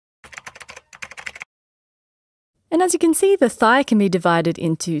And as you can see, the thigh can be divided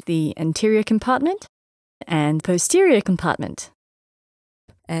into the anterior compartment and posterior compartment,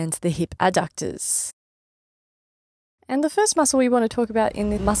 and the hip adductors. And the first muscle we want to talk about in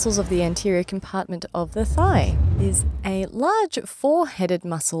the muscles of the anterior compartment of the thigh is a large four-headed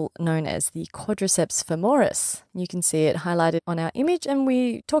muscle known as the quadriceps femoris. You can see it highlighted on our image, and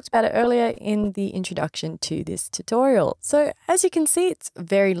we talked about it earlier in the introduction to this tutorial. So as you can see, it's a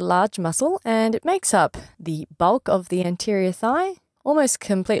very large muscle, and it makes up the bulk of the anterior thigh, almost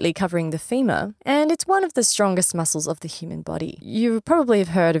completely covering the femur, and it's one of the strongest muscles of the human body. You probably have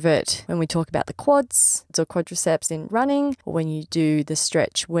heard of it when we talk about the quads or quadriceps in running, or when you do the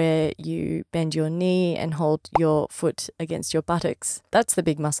stretch where you bend your knee and hold your foot against your buttocks. That's the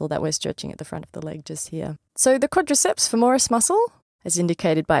big muscle that we're stretching at the front of the leg just here. So the quadriceps femoris muscle, as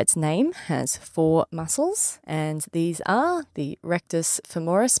indicated by its name, has four muscles, and these are the rectus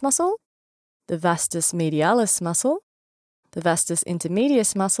femoris muscle, the vastus medialis muscle, the vastus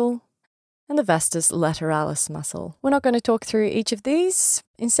intermedius muscle, and the vastus lateralis muscle. We're not going to talk through each of these.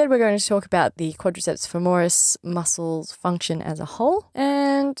 Instead, we're going to talk about the quadriceps femoris muscle's function as a whole.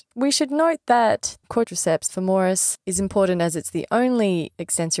 And we should note that quadriceps femoris is important as it's the only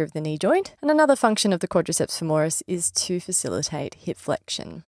extensor of the knee joint. And another function of the quadriceps femoris is to facilitate hip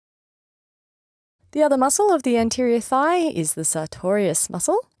flexion. The other muscle of the anterior thigh is the sartorius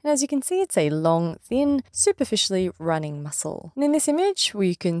muscle. And as you can see, it's a long, thin, superficially running muscle. And in this image,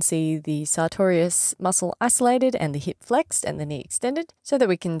 we can see the sartorius muscle isolated and the hip flexed and the knee extended so that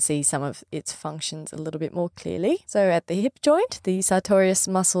we can see some of its functions a little bit more clearly. So at the hip joint, the sartorius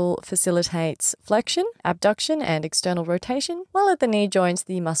muscle facilitates flexion, abduction, and external rotation, while at the knee joint,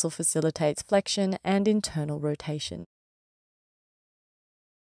 the muscle facilitates flexion and internal rotation.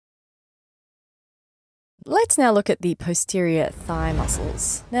 Let's now look at the posterior thigh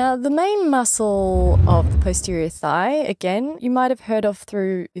muscles. Now, the main muscle of the posterior thigh, again, you might have heard of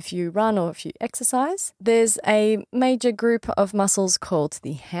through if you run or if you exercise. There's a major group of muscles called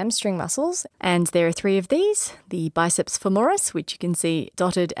the hamstring muscles, and there are three of these: the biceps femoris, which you can see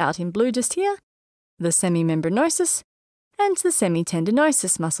dotted out in blue just here, the semimembranosus, and the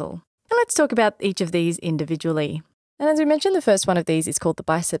semitendinosus muscle. Now let's talk about each of these individually. And as we mentioned, the first one of these is called the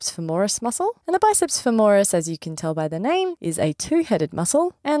biceps femoris muscle. And the biceps femoris, as you can tell by the name, is a two-headed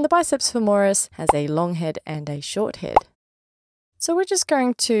muscle. And the biceps femoris has a long head and a short head. So we're just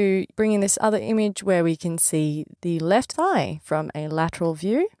going to bring in this other image where we can see the left thigh from a lateral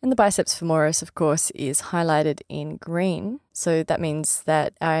view. And the biceps femoris, of course, is highlighted in green. So that means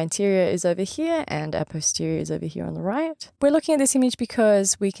that our anterior is over here and our posterior is over here on the right. We're looking at this image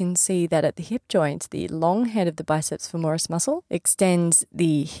because we can see that at the hip joint, the long head of the biceps femoris muscle extends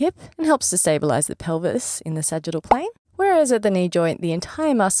the hip and helps to stabilize the pelvis in the sagittal plane. Whereas at the knee joint, the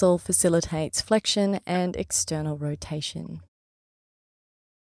entire muscle facilitates flexion and external rotation.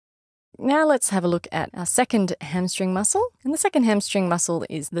 Now let's have a look at our second hamstring muscle. And the second hamstring muscle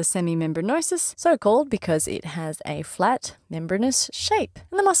is the semimembranosus, so called because it has a flat, membranous shape.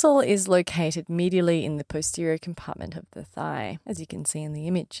 And the muscle is located medially in the posterior compartment of the thigh, as you can see in the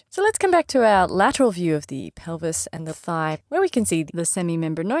image. So let's come back to our lateral view of the pelvis and the thigh, where we can see the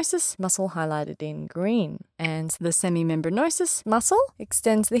semimembranosus muscle highlighted in green. And the semimembranosus muscle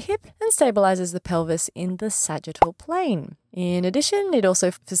extends the hip and stabilizes the pelvis in the sagittal plane. In addition, it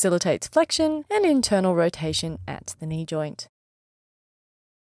also facilitates flexion and internal rotation at the knee joint.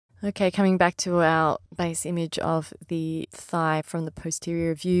 Okay, coming back to our base image of the thigh from the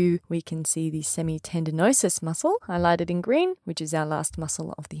posterior view, we can see the semitendinosus muscle highlighted in green, which is our last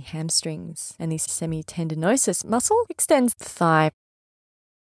muscle of the hamstrings. And the semitendinosus muscle extends the thigh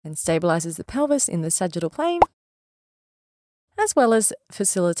and stabilizes the pelvis in the sagittal plane, as well as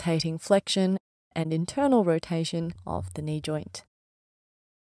facilitating flexion and internal rotation of the knee joint.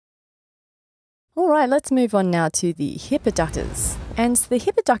 All right, let's move on now to the hip adductors. And the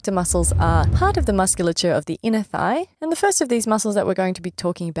hip adductor muscles are part of the musculature of the inner thigh. And the first of these muscles that we're going to be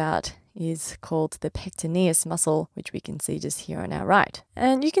talking about is called the pectineus muscle, which we can see just here on our right.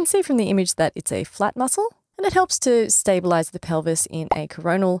 And you can see from the image that it's a flat muscle, and it helps to stabilize the pelvis in a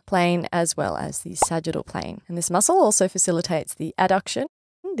coronal plane as well as the sagittal plane. And this muscle also facilitates the adduction,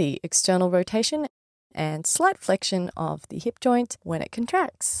 the external rotation, and slight flexion of the hip joint when it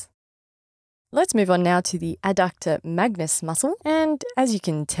contracts. Let's move on now to the adductor magnus muscle. And as you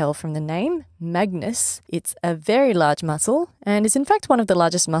can tell from the name, magnus, it's a very large muscle and is in fact one of the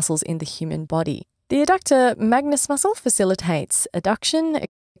largest muscles in the human body. The adductor magnus muscle facilitates adduction,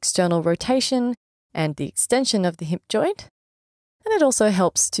 external rotation, and the extension of the hip joint. And it also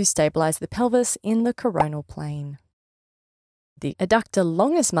helps to stabilize the pelvis in the coronal plane. The adductor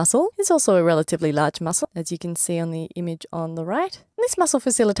longus muscle is also a relatively large muscle, as you can see on the image on the right. And this muscle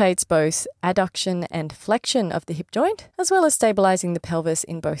facilitates both adduction and flexion of the hip joint, as well as stabilizing the pelvis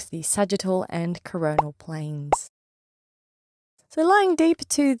in both the sagittal and coronal planes. So lying deep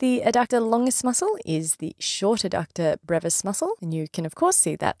to the adductor longus muscle is the short adductor brevis muscle, and you can of course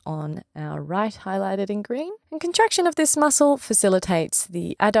see that on our right highlighted in green. And contraction of this muscle facilitates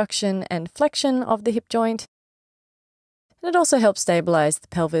the adduction and flexion of the hip joint, and it also helps stabilize the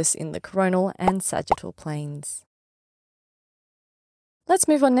pelvis in the coronal and sagittal planes. Let's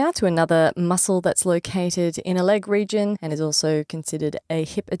move on now to another muscle that's located in a leg region and is also considered a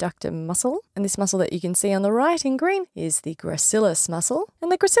hip adductor muscle. And this muscle that you can see on the right in green is the gracilis muscle.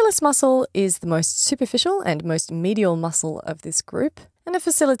 And the gracilis muscle is the most superficial and most medial muscle of this group, and it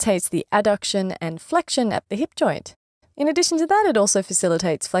facilitates the adduction and flexion at the hip joint. In addition to that, it also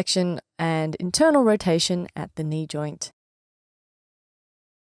facilitates flexion and internal rotation at the knee joint.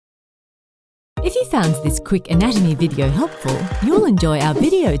 If you found this quick anatomy video helpful, you'll enjoy our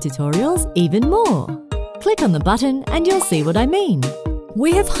video tutorials even more. Click on the button and you'll see what I mean.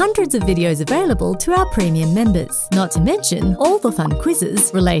 We have hundreds of videos available to our premium members, not to mention all the fun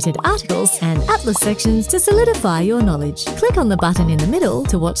quizzes, related articles and atlas sections to solidify your knowledge. Click on the button in the middle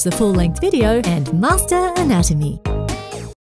to watch the full-length video and master anatomy.